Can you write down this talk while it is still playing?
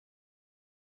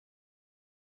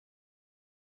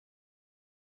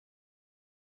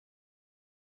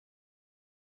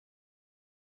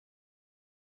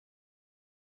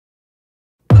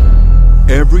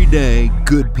Every day,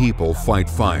 good people fight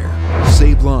fire,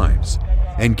 save lives,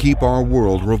 and keep our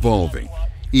world revolving,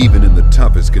 even in the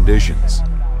toughest conditions.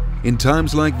 In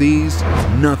times like these,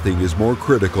 nothing is more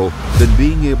critical than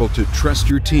being able to trust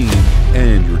your team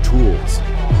and your tools.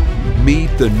 Meet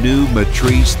the new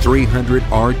Matrice 300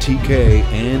 RTK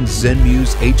and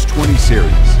Zenmuse H20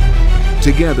 Series.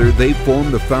 Together, they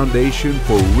form the foundation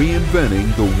for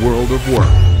reinventing the world of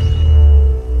work.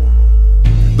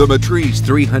 The Matrice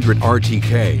 300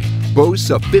 RTK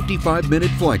boasts a 55-minute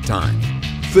flight time,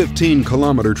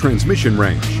 15-kilometer transmission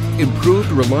range, improved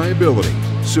reliability,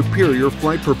 superior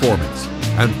flight performance,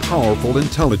 and powerful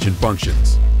intelligent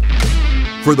functions.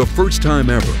 For the first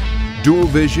time ever, dual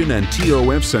vision and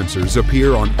TOF sensors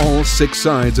appear on all 6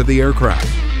 sides of the aircraft,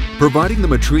 providing the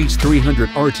Matrice 300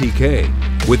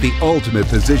 RTK with the ultimate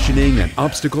positioning and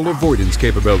obstacle avoidance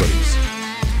capabilities.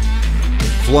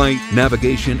 Flight,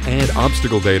 navigation, and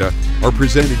obstacle data are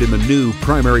presented in the new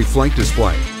primary flight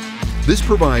display. This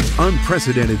provides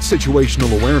unprecedented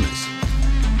situational awareness.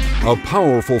 A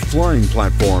powerful flying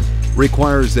platform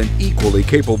requires an equally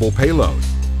capable payload.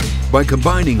 By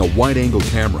combining a wide-angle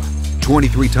camera,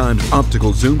 23 times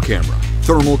optical zoom camera,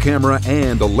 thermal camera,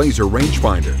 and a laser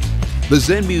rangefinder, the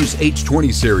Zenmuse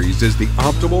H20 Series is the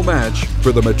optimal match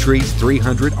for the Matrice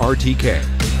 300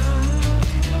 RTK.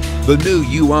 The new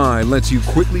UI lets you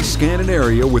quickly scan an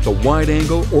area with a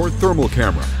wide-angle or thermal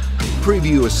camera,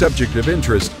 preview a subject of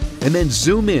interest, and then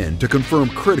zoom in to confirm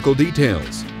critical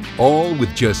details, all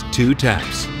with just 2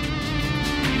 taps.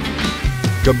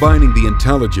 Combining the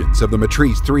intelligence of the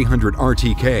Matrice 300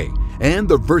 RTK and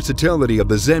the versatility of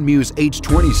the Zenmuse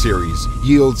H20 Series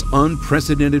yields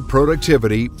unprecedented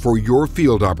productivity for your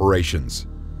field operations.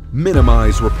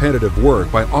 Minimize repetitive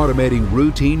work by automating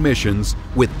routine missions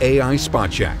with AI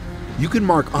Spot Check. You can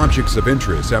mark objects of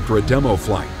interest after a demo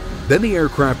flight. Then the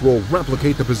aircraft will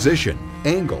replicate the position,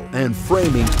 angle, and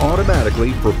framing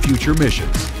automatically for future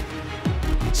missions.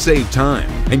 Save time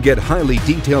and get highly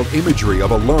detailed imagery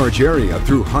of a large area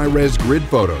through high-res grid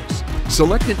photos.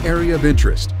 Select an area of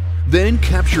interest, then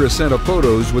capture a set of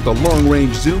photos with a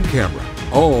long-range zoom camera,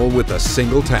 all with a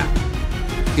single tap.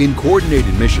 In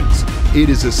coordinated missions, it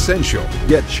is essential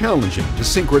yet challenging to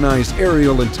synchronize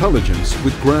aerial intelligence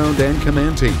with ground and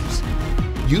command teams.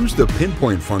 Use the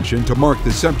pinpoint function to mark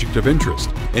the subject of interest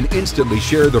and instantly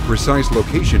share the precise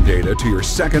location data to your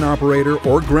second operator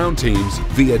or ground teams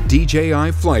via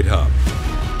DJI Flight Hub.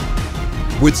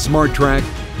 With Smart Track,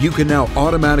 you can now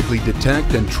automatically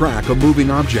detect and track a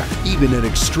moving object, even at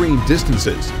extreme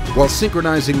distances, while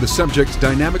synchronizing the subject's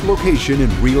dynamic location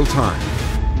in real time.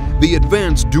 The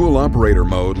advanced dual operator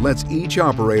mode lets each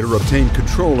operator obtain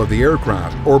control of the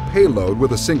aircraft or payload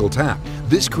with a single tap.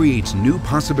 This creates new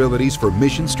possibilities for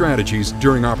mission strategies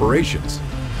during operations.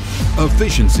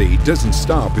 Efficiency doesn't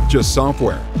stop with just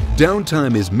software.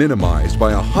 Downtime is minimized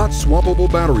by a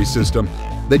hot-swappable battery system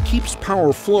that keeps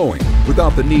power flowing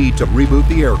without the need to reboot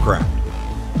the aircraft.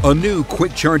 A new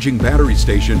quick-charging battery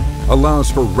station allows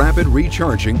for rapid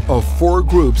recharging of 4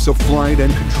 groups of flight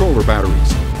and controller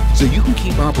batteries, so you can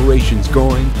keep operations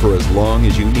going for as long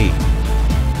as you need.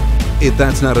 If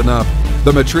that's not enough,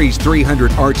 the Matrice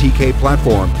 300 RTK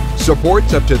platform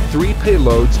supports up to 3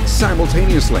 payloads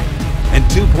simultaneously and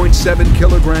 2.7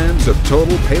 kilograms of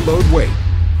total payload weight.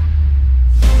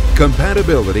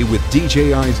 Compatibility with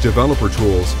DJI's developer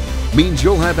tools means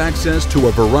you'll have access to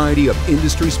a variety of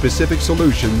industry-specific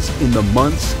solutions in the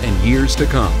months and years to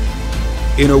come.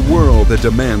 In a world that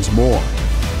demands more,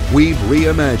 we've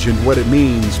reimagined what it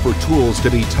means for tools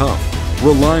to be tough,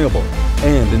 reliable,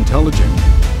 and intelligent.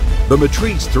 The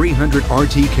Matrice 300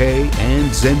 RTK and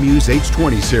Zenmuse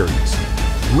H20 Series,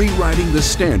 rewriting the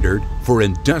standard for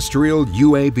industrial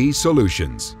UAV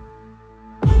solutions.